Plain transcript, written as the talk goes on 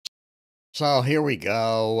So here we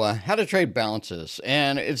go. How to trade balances.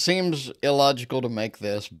 And it seems illogical to make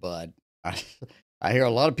this, but I, I hear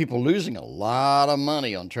a lot of people losing a lot of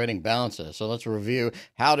money on trading balances. So let's review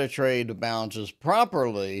how to trade the balances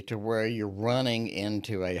properly to where you're running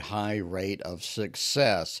into a high rate of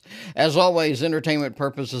success. As always, entertainment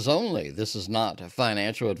purposes only. This is not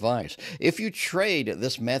financial advice. If you trade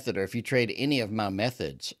this method or if you trade any of my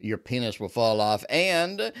methods, your penis will fall off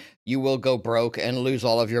and you will go broke and lose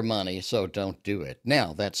all of your money, so don't do it.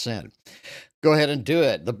 Now, that said, go ahead and do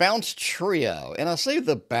it. The bounce trio. And I say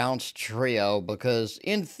the bounce trio because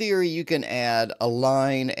in theory you can add a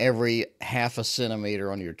line every half a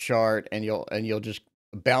centimeter on your chart and you'll just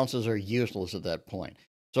bounces are useless at that point.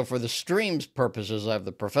 So for the streams purposes, I have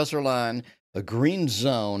the professor line, a green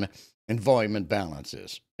zone, and volume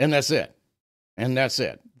imbalances. And that's it. And that's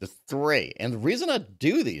it. The three. And the reason I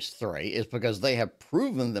do these three is because they have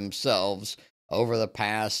proven themselves over the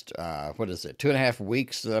past, 2.5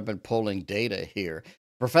 weeks that I've been pulling data here.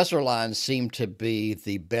 Professor lines seem to be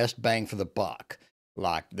the best bang for the buck.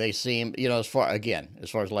 Like they seem, as far as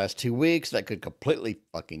the last 2 weeks, that could completely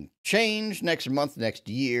fucking change next month, next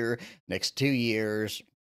year, next 2 years.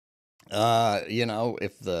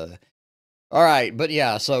 If the all right, but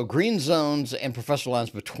yeah, so green zones and professional lines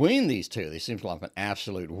between these two, they seem like an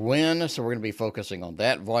absolute win. So we're going to be focusing on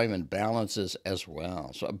that, volume and balances as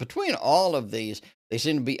well. So between all of these, they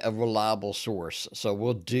seem to be a reliable source. So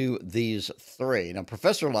we'll do these three. Now,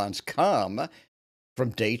 professor lines come from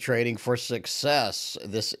Day Trading for Success.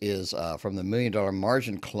 This is from the $1 Million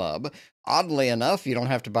Margin Club. Oddly enough, you don't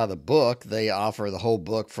have to buy the book. They offer the whole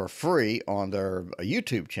book for free on their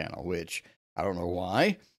YouTube channel, which I don't know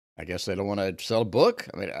why. I guess they don't want to sell a book.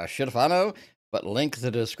 I mean, I should if I know, but link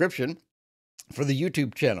the description for the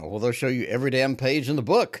YouTube channel. Well, they'll show you every damn page in the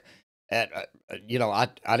book. I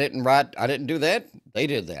didn't do that. They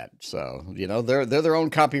did that. So, they're their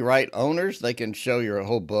own copyright owners. They can show your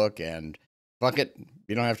whole book and fuck it.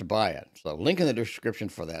 You don't have to buy it. So link in the description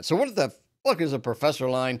for that. So what the fuck is a professor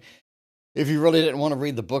line? If you really didn't want to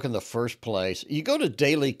read the book in the first place, you go to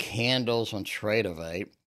daily candles on TradeOvate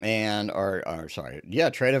TradeOvate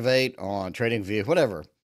on TradingView, whatever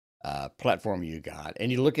platform you got,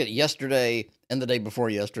 and you look at yesterday and the day before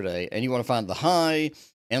yesterday, and you want to find the high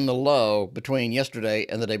and the low between yesterday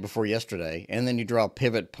and the day before yesterday, and then you draw a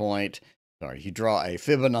pivot point. You draw a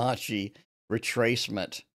Fibonacci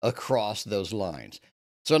retracement across those lines.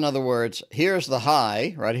 So in other words, here's the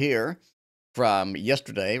high right here from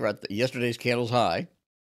yesterday, right? Yesterday's candle's high.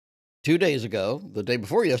 2 days ago, the day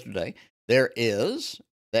before yesterday, there is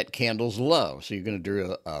that candle's low. So you're going to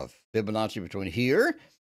do a Fibonacci between here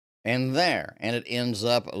and there, and it ends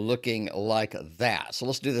up looking like that. So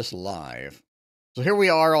let's do this live. So here we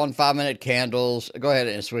are on 5-minute candles. Go ahead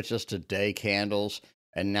and switch this to day candles.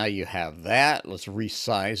 And now you have that. Let's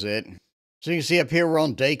resize it. So you can see up here, we're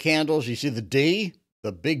on day candles. You see the D,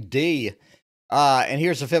 the big D. And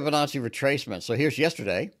here's the Fibonacci retracement. So here's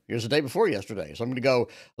yesterday. Here's the day before yesterday. So I'm going to go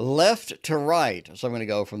left to right. So I'm going to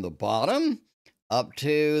go from the bottom up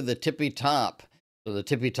to the tippy top. So the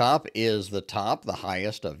tippy top is the top, the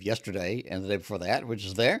highest of yesterday and the day before that, which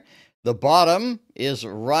is there. The bottom is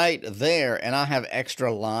right there. And I have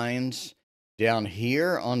extra lines down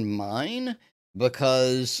here on mine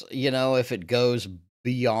because, if it goes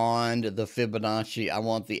beyond the Fibonacci, I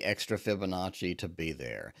want the extra Fibonacci to be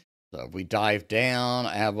there. So if we dive down,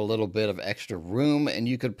 I have a little bit of extra room, and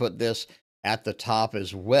you could put this at the top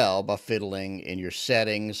as well by fiddling in your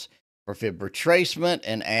settings for fib retracement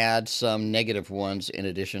and add some negative ones in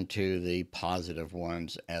addition to the positive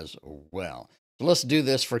ones as well. So let's do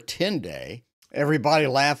this for 10-day. Everybody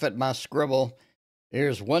laugh at my scribble.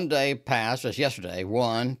 Here's 1 day past, that's yesterday.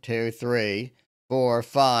 1, 2, 3, 4,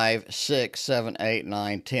 5, 6, 7, 8,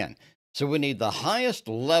 9, 10. So we need the highest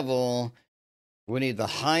level. We need the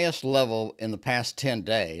highest level in the past 10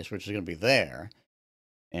 days, which is going to be there.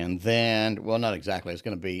 And then, well, not exactly. It's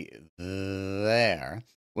going to be there.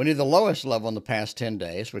 We need the lowest level in the past 10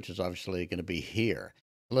 days, which is obviously going to be here.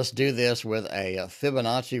 Let's do this with a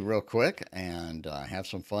Fibonacci real quick and have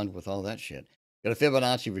some fun with all that shit. Go to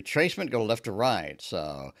Fibonacci retracement, go left to right.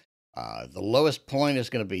 So the lowest point is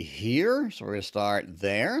going to be here. So we're going to start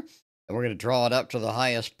there. And we're going to draw it up to the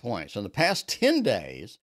highest point. So in the past 10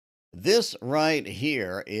 days, this right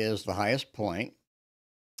here is the highest point.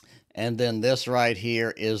 And then this right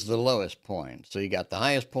here is the lowest point. So you got the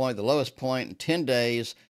highest point, the lowest point in 10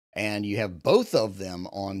 days, and you have both of them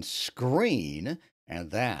on screen,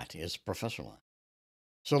 and that is professor line.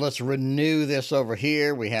 So let's renew this over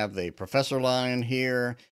here. We have the professor line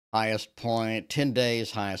here, highest point, 10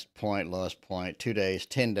 days, highest point, lowest point, 2 days,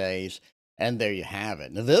 10 days, And there you have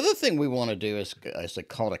it. Now, the other thing we want to do is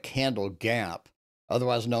called a candle gap,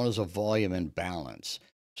 otherwise known as a volume imbalance.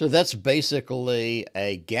 So that's basically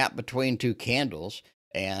a gap between two candles.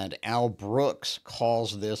 And Al Brooks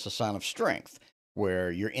calls this a sign of strength,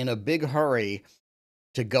 where you're in a big hurry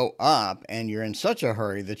to go up and you're in such a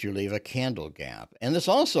hurry that you leave a candle gap. And this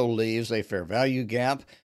also leaves a fair value gap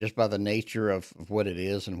just by the nature of what it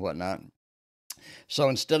is and whatnot. So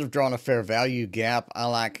instead of drawing a fair value gap, I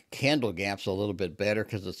like candle gaps a little bit better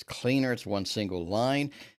because it's cleaner. It's one single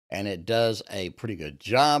line and it does a pretty good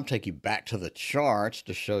job. Take you back to the charts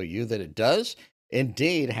to show you that it does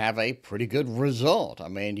indeed have a pretty good result. I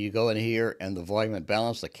mean, you go in here and the volume and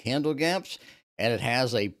balance, the candle gaps, and it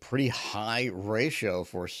has a pretty high ratio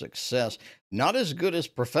for success. Not as good as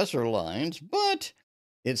Professor Lines, but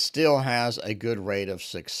it still has a good rate of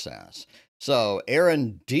success. So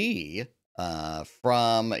Aaron D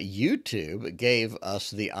from YouTube gave us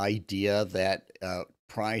the idea that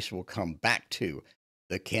price will come back to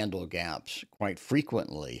the candle gaps quite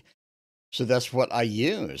frequently. So that's what I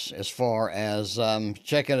use as far as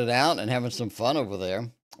checking it out and having some fun over there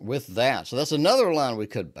with that. So that's another line we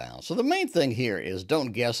could bounce. So the main thing here is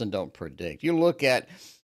don't guess and don't predict. You look at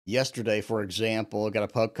yesterday, for example, got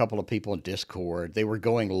a couple of people in Discord. They were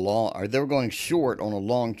going long, or they were going short on a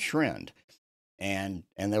long trend. And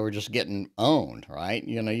they were just getting owned, right?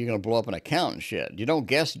 You know, you're going to blow up an account and shit. You don't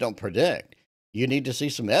guess, you don't predict. You need to see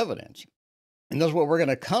some evidence. And that's what we're going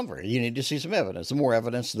to cover. You need to see some evidence. The more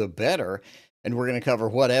evidence, the better. And we're going to cover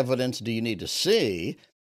what evidence do you need to see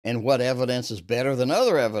and what evidence is better than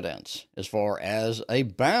other evidence as far as a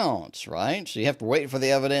bounce, right? So you have to wait for the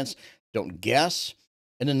evidence. Don't guess.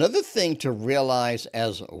 And another thing to realize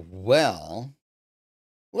as well,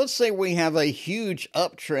 let's say we have a huge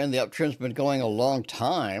uptrend. The uptrend's been going a long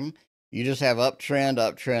time. You just have uptrend,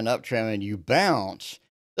 uptrend, uptrend, and you bounce.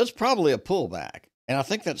 That's probably a pullback. And I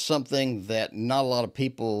think that's something that not a lot of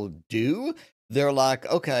people do. They're like,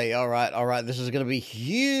 okay, all right, this is going to be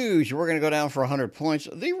huge. We're going to go down for 100 points.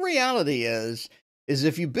 The reality is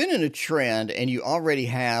if you've been in a trend and you already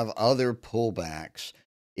have other pullbacks,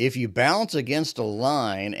 if you bounce against a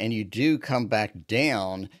line and you do come back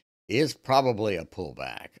down, it's probably a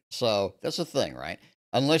pullback. So that's the thing, right?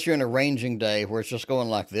 Unless you're in a ranging day where it's just going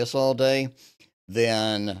like this all day,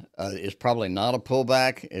 then it's probably not a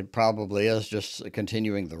pullback. It probably is just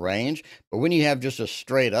continuing the range. But when you have just a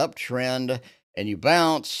straight up trend and you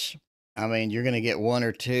bounce, I mean, you're going to get one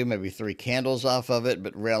or two, maybe three candles off of it,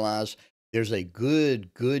 but realize there's a good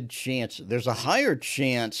chance. There's a higher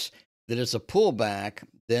chance that it's a pullback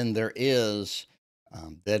than there is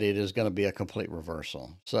that it is going to be a complete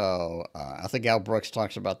reversal. So I think Al Brooks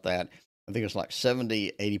talks about that. I think it's like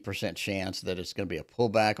 70, 80% chance that it's going to be a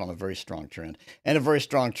pullback on a very strong trend. And a very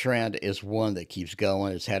strong trend is one that keeps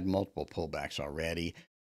going. It's had multiple pullbacks already.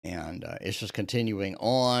 And it's just continuing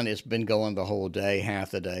on. It's been going the whole day,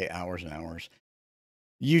 half the day, hours and hours.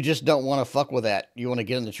 You just don't want to fuck with that. You want to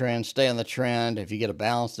get in the trend, stay on the trend. If you get a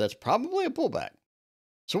bounce, that's probably a pullback.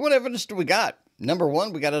 So what evidence do we got? Number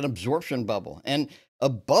one, we got an absorption bubble. And a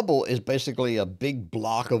bubble is basically a big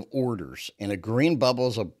block of orders. And a green bubble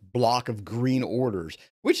is a block of green orders,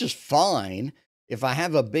 which is fine. If I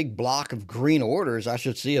have a big block of green orders, I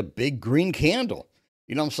should see a big green candle.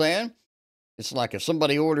 You know what I'm saying? It's like if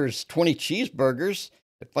somebody orders 20 cheeseburgers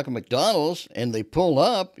at fucking McDonald's and they pull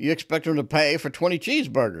up, you expect them to pay for 20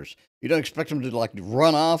 cheeseburgers. You don't expect them to like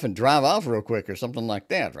run off and drive off real quick or something like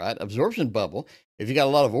that, right? Absorption bubble. If you got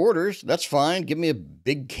a lot of orders, that's fine. Give me a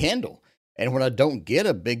big candle. And when I don't get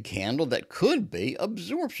a big candle, that could be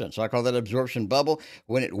absorption. So I call that absorption bubble.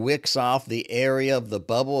 When it wicks off the area of the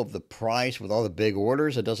bubble of the price with all the big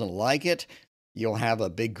orders, it doesn't like it. You'll have a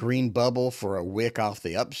big green bubble for a wick off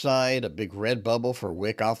the upside, a big red bubble for a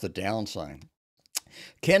wick off the downside.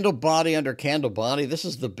 Candle body under candle body. This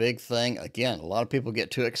is the big thing. Again, a lot of people get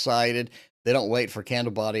too excited. They don't wait for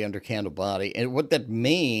candle body under candle body. And what that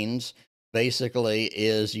means basically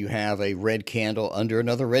is you have a red candle under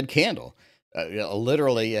another red candle.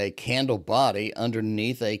 Literally a candle body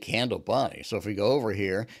underneath a candle body. So if we go over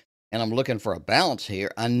here and I'm looking for a bounce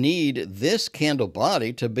here, I need this candle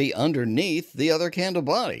body to be underneath the other candle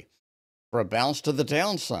body for a bounce to the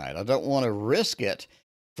downside. I don't want to risk it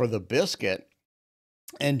for the biscuit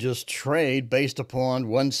and just trade based upon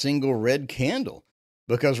one single red candle,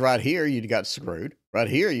 because right here you'd got screwed. Right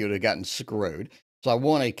here you'd have gotten screwed. So I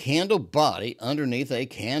want a candle body underneath a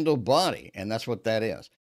candle body, and that's what that is.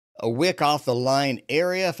 A wick off the line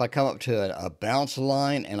area. If I come up to a bounce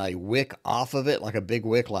line and I wick off of it, like a big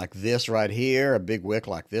wick like this right here, a big wick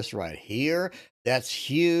like this right here, that's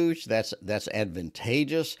huge. That's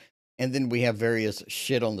advantageous. And then we have various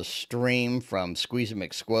shit on the stream from Squeezy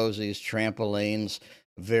McSquozies, trampolines,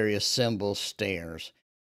 various symbols, stairs.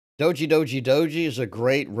 Doji, doji, doji is a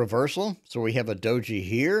great reversal. So we have a doji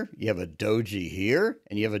here, you have a doji here,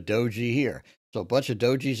 and you have a doji here. So a bunch of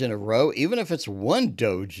dojis in a row, even if it's one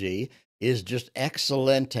doji, is just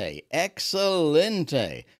excelente,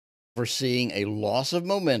 excelente for seeing a loss of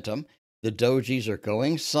momentum. The dojis are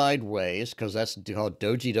going sideways because that's called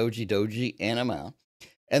doji, doji, doji, and amount.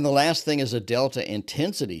 And the last thing is a delta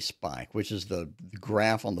intensity spike, which is the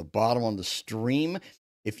graph on the bottom on the stream.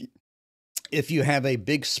 If you have a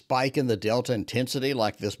big spike in the delta intensity,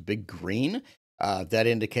 like this big green, that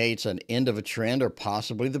indicates an end of a trend or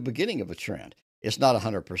possibly the beginning of a trend. It's not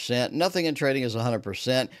 100%. Nothing in trading is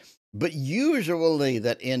 100%, but usually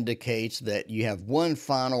that indicates that you have one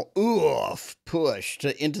final oof push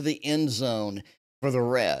into the end zone for the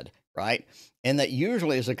red, right? And that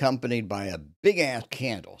usually is accompanied by a big ass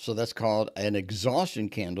candle. So that's called an exhaustion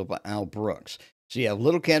candle by Al Brooks. So you have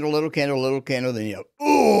little candle, little candle, little candle, then you have,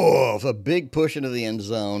 oof, a big push into the end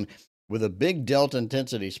zone with a big delta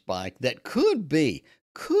intensity spike that could be,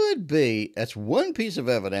 that's one piece of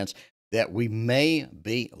evidence that we may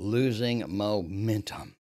be losing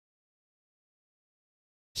momentum.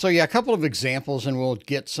 So yeah, a couple of examples and we'll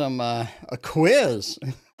get some, a quiz.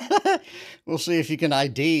 We'll see if you can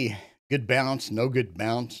ID good bounce, no good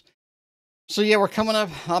bounce. So yeah, we're coming up.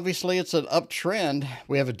 Obviously, it's an uptrend.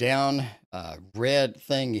 We have a down red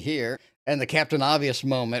thing here, and the Captain Obvious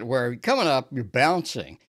moment where coming up, you're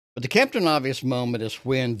bouncing. But the Captain Obvious moment is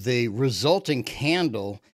when the resulting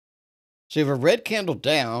candle. So you have a red candle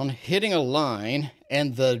down hitting a line,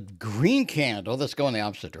 and the green candle that's going the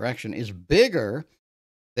opposite direction is bigger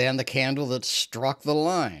than the candle that struck the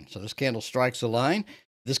line. So this candle strikes the line.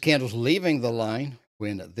 This candle's leaving the line.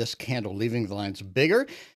 When this candle leaving the line is bigger.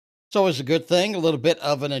 It's always a good thing, a little bit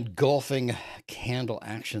of an engulfing candle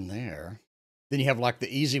action there. Then you have like the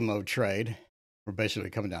easy mode trade. We're basically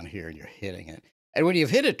coming down here and you're hitting it. And when you've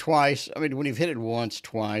hit it twice, when you've hit it once,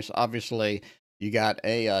 twice, obviously you got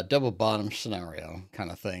a double bottom scenario kind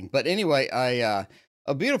of thing. But anyway, a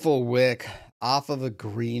beautiful wick off of a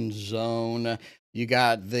green zone. You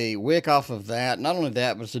got the wick off of that. Not only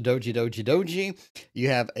that, but it's a doji, doji, doji. You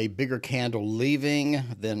have a bigger candle leaving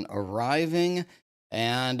than arriving.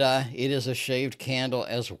 And it is a shaved candle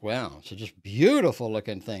as well. So just beautiful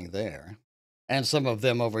looking thing there. And some of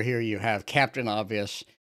them over here, you have Captain Obvious.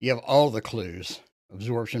 You have all the clues.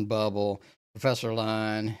 Absorption bubble, professor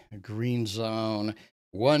line, green zone,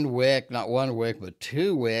 one wick, not one wick, but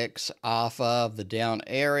two wicks off of the down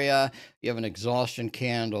area. You have an exhaustion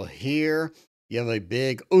candle here. You have a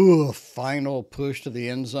big, final push to the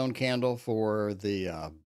end zone candle for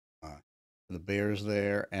the bears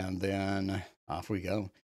there. And then off we go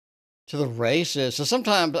to the races. So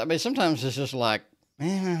sometimes it's just like,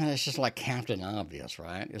 it's just like Captain Obvious,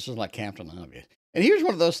 right? It's just like Captain Obvious. And here's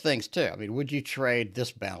one of those things too. Would you trade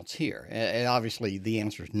this bounce here? And obviously the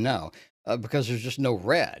answer is no, because there's just no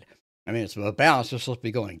red. It's a bounce. It's supposed to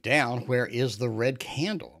be going down. Where is the red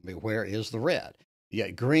candle? Where is the red? You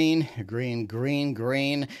got green, green, green,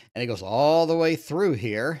 green, and it goes all the way through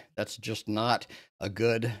here. That's just not a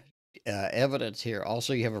good evidence here.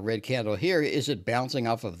 Also, you have a red candle here. Is it bouncing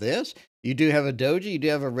off of this? You do have a doji. You do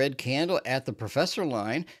have a red candle at the professor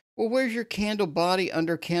line. Well, where's your candle body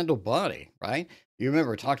under candle body, right? You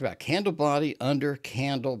remember, we talked about candle body under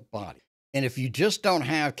candle body. And if you just don't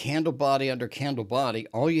have candle body under candle body,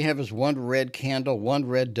 all you have is one red candle, one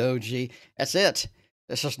red doji. That's it.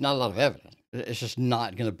 That's just not a lot of evidence. It's just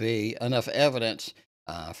not going to be enough evidence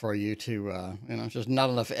for you to, it's just not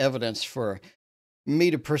enough evidence for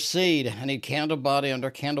me to proceed. I need candle body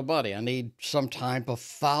under candle body. I need some type of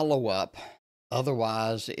follow-up.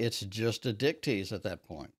 Otherwise, it's just a dick tease at that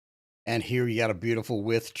point. And here you got a beautiful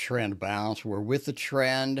with trend bounce. We're with the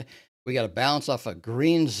trend. We got to bounce off a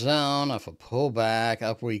green zone, off a pullback,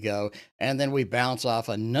 up we go. And then we bounce off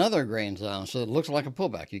another green zone. So it looks like a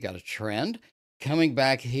pullback. You got a trend coming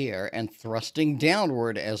back here and thrusting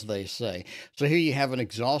downward, as they say. So here you have an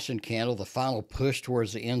exhaustion candle, the final push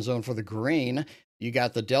towards the end zone for the green. You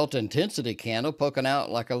got the delta intensity candle poking out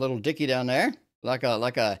like a little dicky down there, like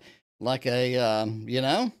my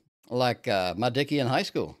dicky in high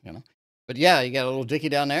school, But yeah, you got a little dicky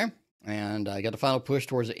down there, and I got the final push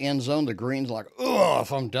towards the end zone. The green's like,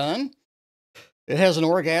 if I'm done. It has an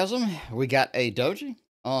orgasm. We got a doji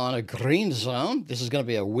on a green zone. This is going to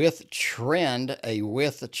be a with trend,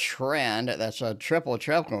 That's a triple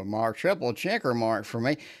checker mark for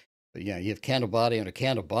me. But yeah, you have candle body under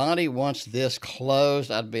candle body. Once this closed,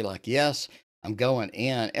 I'd be like, yes, I'm going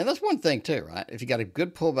in. And that's one thing too, right? If you got a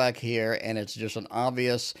good pullback here and it's just an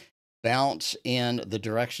obvious bounce in the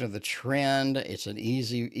direction of the trend. It's an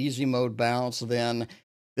easy mode bounce. Then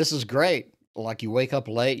this is great. Like you wake up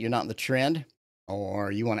late, you're not in the trend,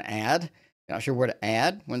 or you want to add. You're not sure where to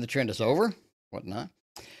add when the trend is over, whatnot.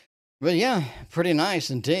 But yeah, pretty nice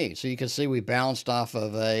indeed. So you can see we bounced off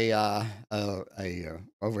of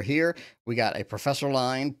over here. We got a professor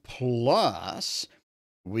line plus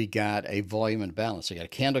we got a volume and balance. So you got a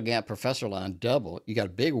candle gap professor line double. You got a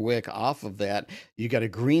big wick off of that. You got a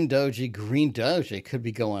green doji. Green doji could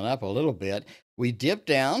be going up a little bit. We dip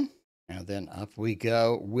down and then up we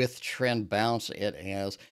go with trend bounce. It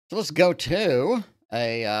is. So let's go to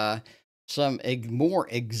some more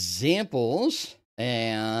examples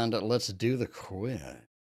and let's do the quiz.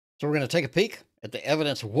 So we're going to take a peek at the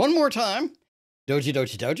evidence one more time. Doji,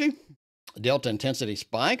 doji, doji. Delta intensity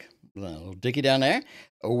spike. A little dicky down there.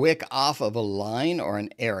 A wick off of a line or an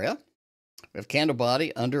area. We have candle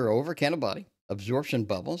body, under, over candle body, absorption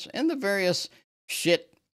bubbles, and the various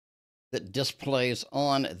shit that displays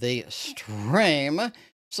on the stream.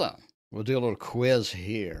 So we'll do a little quiz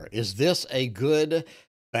here. Is this a good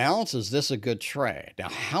bounce? Is this a good trade? Now,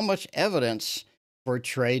 how much evidence for a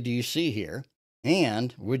trade do you see here?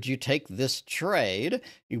 And would you take this trade?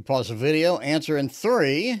 You can pause the video, answer in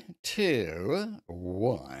 3, 2,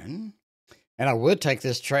 1. And I would take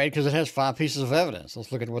this trade because it has 5 pieces of evidence.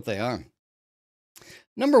 Let's look at what they are.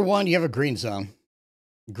 Number 1, you have a green zone.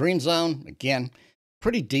 Green zone, again,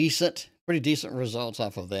 pretty decent results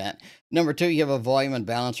off of that. Number 2, you have a volume and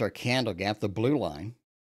balance or candle gap, the blue line.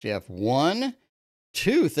 So you have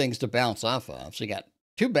 2 things to bounce off of. So you got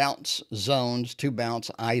 2 bounce zones, 2 bounce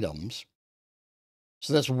items.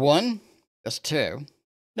 So that's 1, that's 2.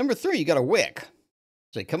 Number 3, you got a wick.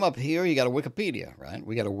 So you come up here, you got a Wikipedia, right?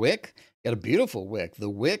 We got a wick, got a beautiful wick. The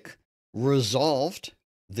wick resolved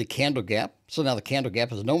the candle gap. So now the candle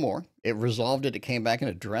gap is no more. It resolved it. It came back and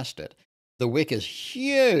addressed it. The wick is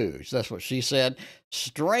huge. That's what she said.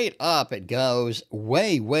 Straight up, it goes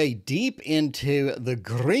way, way deep into the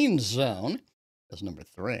green zone. That's number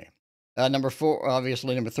 3. Number 4,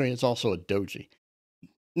 obviously, number 3, it's also a doji.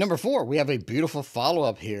 Number 4, we have a beautiful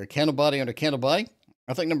follow-up here. Candle body under candle body.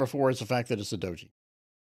 I think number 4 is the fact that it's a doji.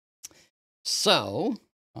 So,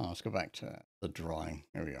 let's go back to the drawing.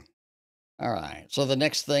 Here we go. All right. So the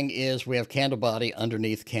next thing is we have candle body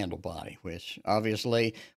underneath candle body, which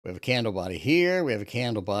obviously we have a candle body here. We have a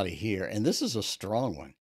candle body here. And this is a strong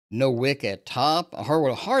one. No wick at top.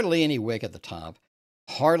 Hardly any wick at the top.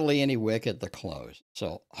 Hardly any wick at the close.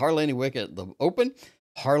 So hardly any wick at the open.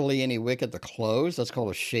 Hardly any wick at the close. That's called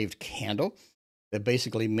a shaved candle. That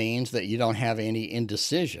basically means that you don't have any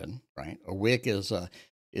indecision, right? A wick is a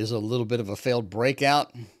little bit of a failed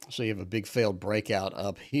breakout. So you have a big failed breakout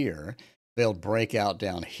up here, failed breakout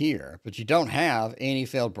down here, but you don't have any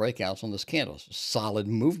failed breakouts on this candle. It's a solid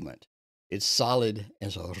movement. It's solid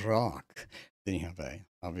as a rock. Then you have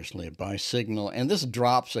obviously a buy signal, and this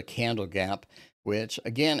drops a candle gap, which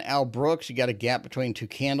again, Al Brooks, you got a gap between 2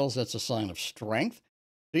 candles. That's a sign of strength.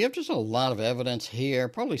 So you have just a lot of evidence here,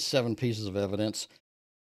 probably 7 pieces of evidence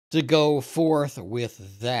to go forth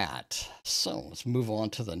with that. So let's move on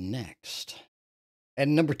to the next.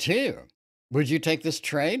 And number 2, would you take this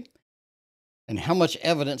trade? And how much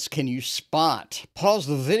evidence can you spot? Pause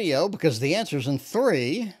the video because the answer's in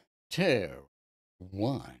 3, 2,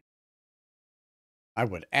 1. I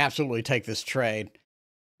would absolutely take this trade.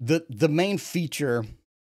 The main feature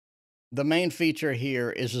here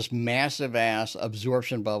is this massive ass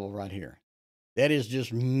absorption bubble right here. That is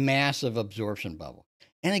just massive absorption bubble.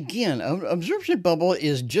 And again, absorption bubble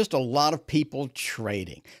is just a lot of people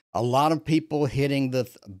trading, a lot of people hitting the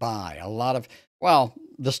buy,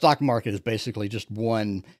 the stock market is basically just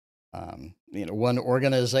one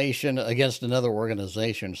organization against another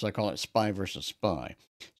organization. So I call it SPY versus SPY.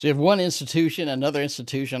 So you have one institution, another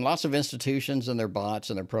institution, lots of institutions and their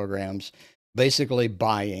bots and their programs basically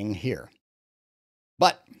buying here.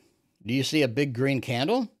 But do you see a big green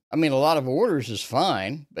candle? I mean, a lot of orders is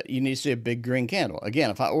fine, but you need to see a big green candle.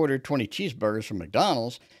 Again, if I ordered 20 cheeseburgers from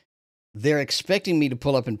McDonald's, they're expecting me to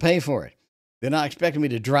pull up and pay for it. They're not expecting me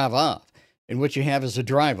to drive off. And what you have is a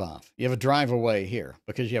drive off. You have a drive away here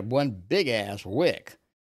because you have one big ass wick,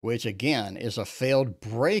 which again is a failed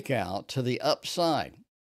breakout to the upside.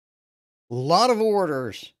 A lot of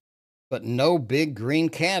orders, but no big green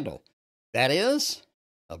candle. That is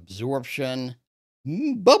absorption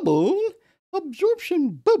bubble.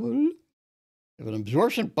 Absorption bubble. Of an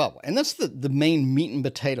absorption bubble. And that's the main meat and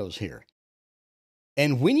potatoes here.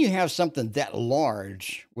 And when you have something that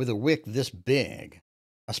large with a wick this big,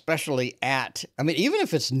 especially even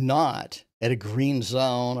if it's not at a green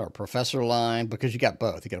zone or a professor line, because you got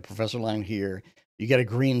both. You got a professor line here. you get a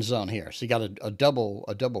green zone here. So you got a double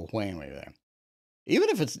whammy there. Even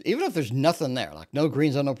if there's nothing there, like no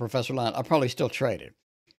green zone, no professor line, I'll probably still trade it.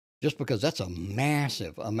 Just because that's a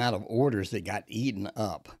massive amount of orders that got eaten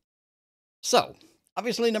up. So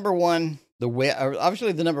obviously the number one,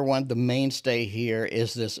 the mainstay here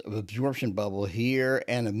is this absorption bubble here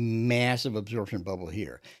and a massive absorption bubble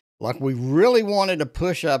here. Like we really wanted to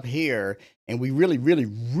push up here, and we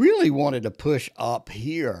really wanted to push up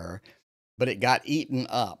here, but it got eaten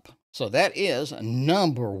up. So that is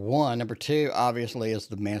number one. Number two, obviously, is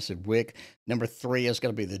the massive wick. Number three is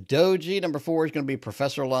going to be the doji. Number four is going to be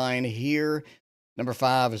professor line here. Number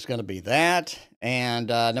five is going to be that. And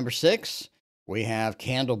number six, we have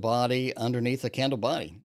candle body underneath the candle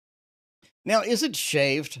body. Now, is it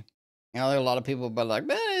shaved? Now, there are a lot of people be like,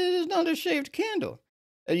 man, it's not a shaved candle.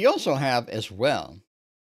 And you also have as well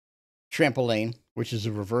trampoline, which is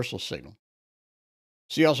a reversal signal.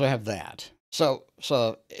 So you also have that.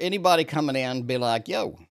 So anybody coming in be like,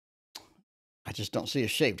 yo, I just don't see a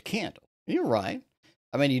shaved candle. You're right.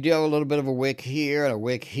 I mean, you do have a little bit of a wick here and a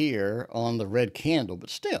wick here on the red candle, but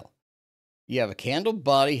still, you have a candle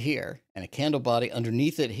body here and a candle body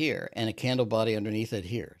underneath it here and a candle body underneath it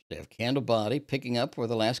here. So you have candle body picking up where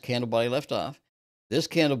the last candle body left off. This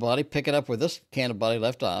candle body picking up where this candle body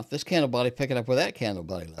left off. This candle body picking up where that candle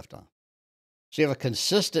body left off. So you have a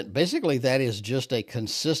consistent, basically that is just a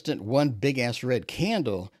consistent one big ass red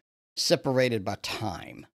candle separated by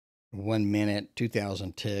time. 1 minute,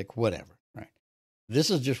 2000 tick, whatever, right? This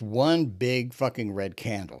is just one big fucking red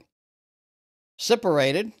candle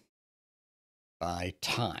separated by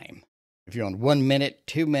time. If you're on 1 minute,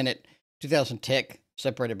 2 minute, 2000 tick,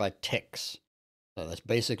 separated by ticks. So that's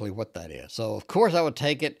basically what that is. So of course I would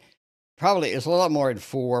take it. Probably it's a lot more than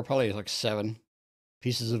 4, probably like 7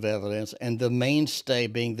 pieces of evidence, and the mainstay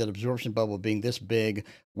being that absorption bubble being this big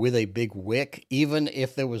with a big wick. Even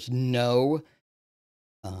if there was no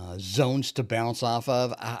zones to bounce off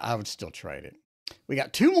of, I would still trade it. We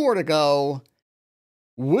got 2 more to go.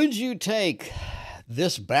 Would you take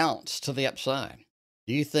this bounce to the upside?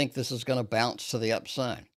 Do you think this is going to bounce to the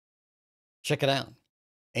upside? Check it out.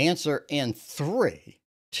 Answer in 3,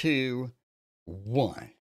 2,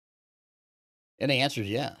 1. And the answer is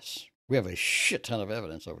yes. We have a shit ton of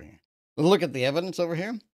evidence over here. Look at the evidence over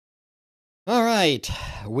here. All right.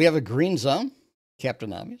 We have a green zone,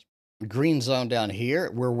 Captain Obvious. A green zone down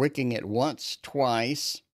here. We're wicking it once,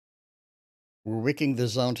 twice. We're wicking the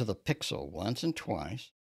zone to the pixel once and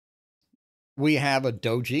twice. We have a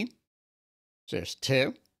doji. So there's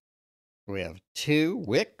 2. We have 2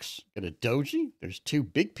 wicks. Get a doji. There's 2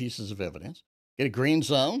 big pieces of evidence. Get a green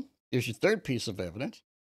zone. There's your 3rd piece of evidence.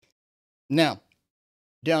 Now,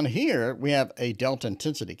 down here, we have a delta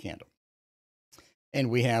intensity candle.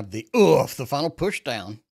 And we have the final push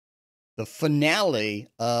down, the finale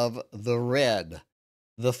of the red,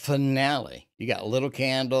 the finale. You got little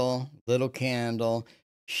candle,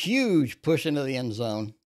 huge push into the end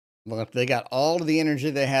zone. Look, they got all of the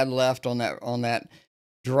energy they had left on that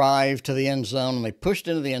drive to the end zone, and they pushed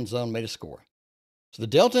into the end zone, made a score. So the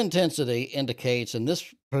delta intensity indicates, in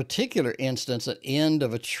this particular instance, an end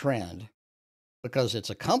of a trend, because it's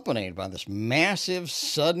accompanied by this massive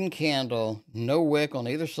sudden candle, no wick on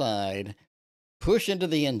either side, push into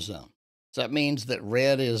the end zone. So that means that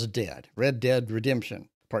red is dead. Red Dead Redemption,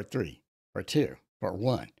 part 3, part 2, part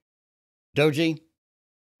 1. Doji,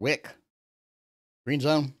 wick, green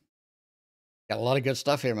zone. Got a lot of good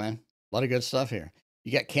stuff here, man. A lot of good stuff here.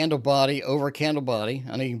 You got candle body over candle body.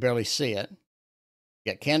 I know you can barely see it.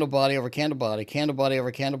 You got candle body over candle body, candle body over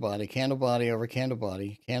candle body, candle body over candle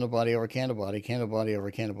body, candle body over candle body, candle body over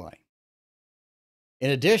candle body. In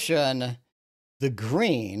addition, the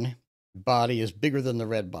green body is bigger than the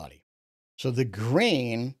red body. So the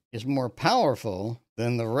green is more powerful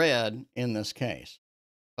than the red in this case.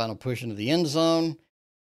 Final push into the end zone.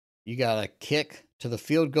 You got a kick to the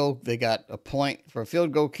field goal. They got a point for a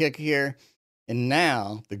field goal kick here. And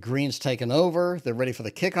now the green's taken over. They're ready for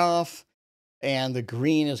the kickoff. And the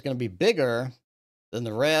green is going to be bigger than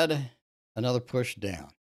the red. Another push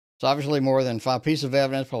down. So obviously more than 5 pieces of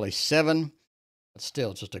evidence, probably 7. But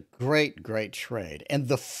still, just a great, great trade. And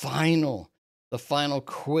the final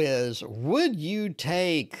quiz, would you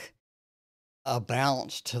take a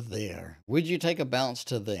bounce to there? Would you take a bounce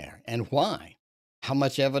to there? And why? How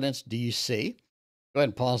much evidence do you see? Go ahead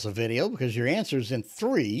and pause the video because your answer is in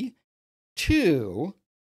 3, 2,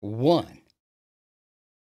 1.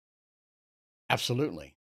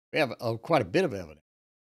 Absolutely. We have quite a bit of evidence.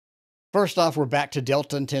 First off, we're back to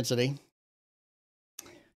delta intensity.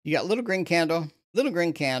 You got little green candle,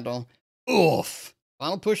 oof.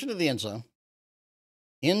 Final push into the end zone.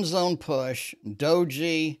 end zone push,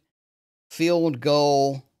 doji, field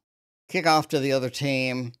goal, kickoff to the other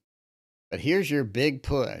team. But here's your big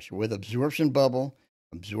push with absorption bubble.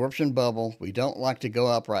 Absorption bubble. We don't like to go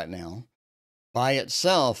up right now. By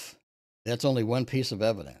itself, that's only one piece of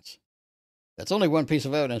evidence. That's only one piece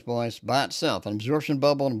of evidence, boys, by itself. An absorption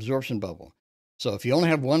bubble, an absorption bubble. So if you only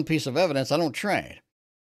have one piece of evidence, I don't trade.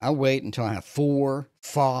 I wait until I have 4,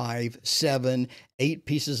 5, 7, 8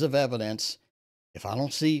 pieces of evidence. If I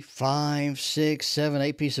don't see 5, 6, 7,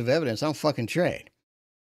 8 pieces of evidence, I don't fucking trade.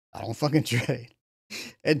 I don't fucking trade.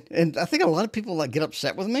 And I think a lot of people like get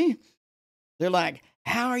upset with me. They're like,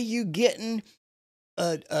 how are you getting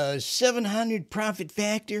a 700 profit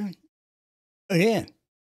factor? Again,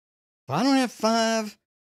 if I don't have 5,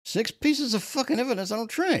 6 pieces of fucking evidence, I don't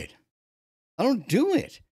trade. I don't do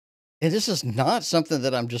it. And this is not something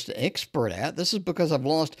that I'm just an expert at. This is because I've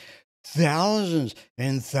lost thousands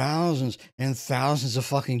and thousands and thousands of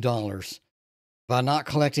fucking dollars by not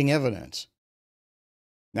collecting evidence.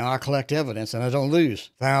 Now I collect evidence and I don't lose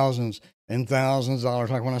thousands and thousands of dollars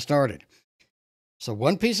like when I started. So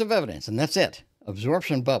one piece of evidence, and that's it.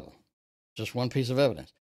 Absorption bubble. Just one piece of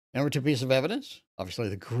evidence. Number 2 piece of evidence, obviously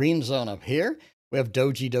the green zone up here. We have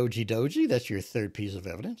doji, doji, doji. That's your 3rd piece of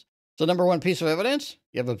evidence. So number 1 piece of evidence,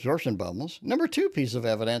 you have absorption bubbles. Number 2 piece of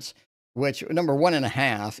evidence, which number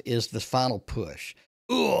 1.5 is the final push.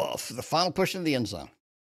 Oof, the final push in the end zone,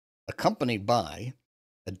 accompanied by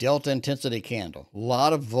a delta intensity candle. A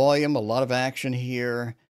lot of volume, a lot of action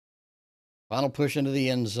here. Final push into the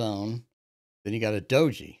end zone. Then you got a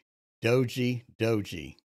doji, doji,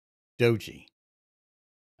 doji, doji.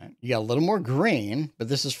 Right? You got a little more green, but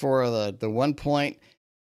this is for the 1 point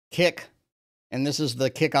kick. And this is the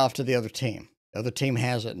kickoff to the other team. The other team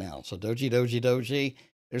has it now. So doji, doji, doji.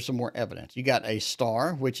 There's some more evidence. You got a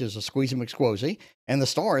star, which is a squeezy McSquozy. And the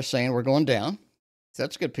star is saying we're going down. So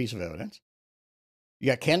that's a good piece of evidence. You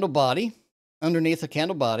got candle body, underneath the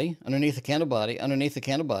candle body, underneath the candle body, underneath the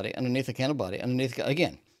candle body, underneath the candle body, underneath the,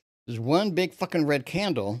 again, there's one big fucking red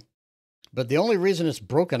candle. But the only reason it's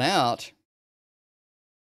broken out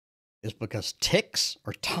is because ticks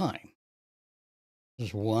are time.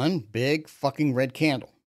 There's one big fucking red candle.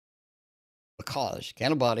 Because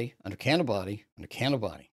candle body, under candle body, under candle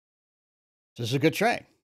body. So this is a good trade.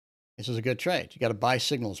 This is a good trade. You got to buy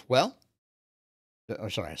signals well. Or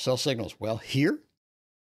sorry, sell signals well here.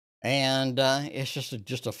 And it's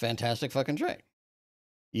just a fantastic fucking trade.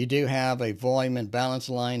 You do have a volume and balance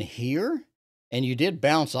line here. And you did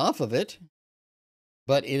bounce off of it.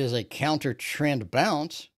 But it is a counter trend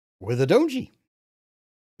bounce with a doji.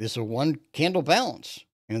 This is a 1 candle bounce,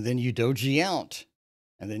 and then you doji out,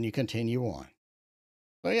 and then you continue on.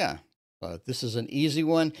 So yeah, this is an easy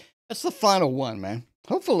one. That's the final one, man.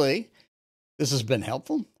 Hopefully this has been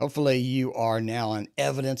helpful. Hopefully you are now an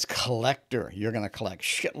evidence collector. You're going to collect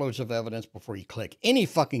shitloads of evidence before you click any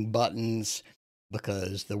fucking buttons,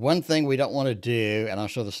 because the one thing we don't want to do, and I'll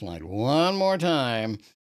show the slide one more time,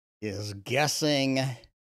 is guessing,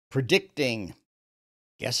 predicting.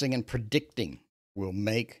 Guessing and predicting will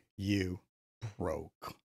make you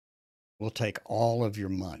broke. Will take all of your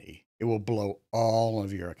money. It will blow all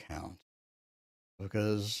of your accounts.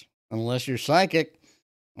 Because unless you're psychic,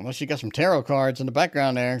 unless you got some tarot cards in the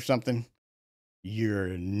background there or something, you're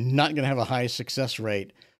not going to have a high success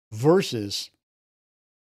rate versus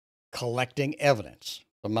collecting evidence.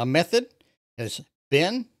 So my method has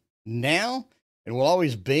been, now, and will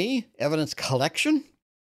always be evidence collection.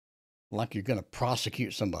 Like you're going to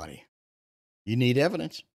prosecute somebody. You need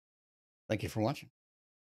evidence. Thank you for watching.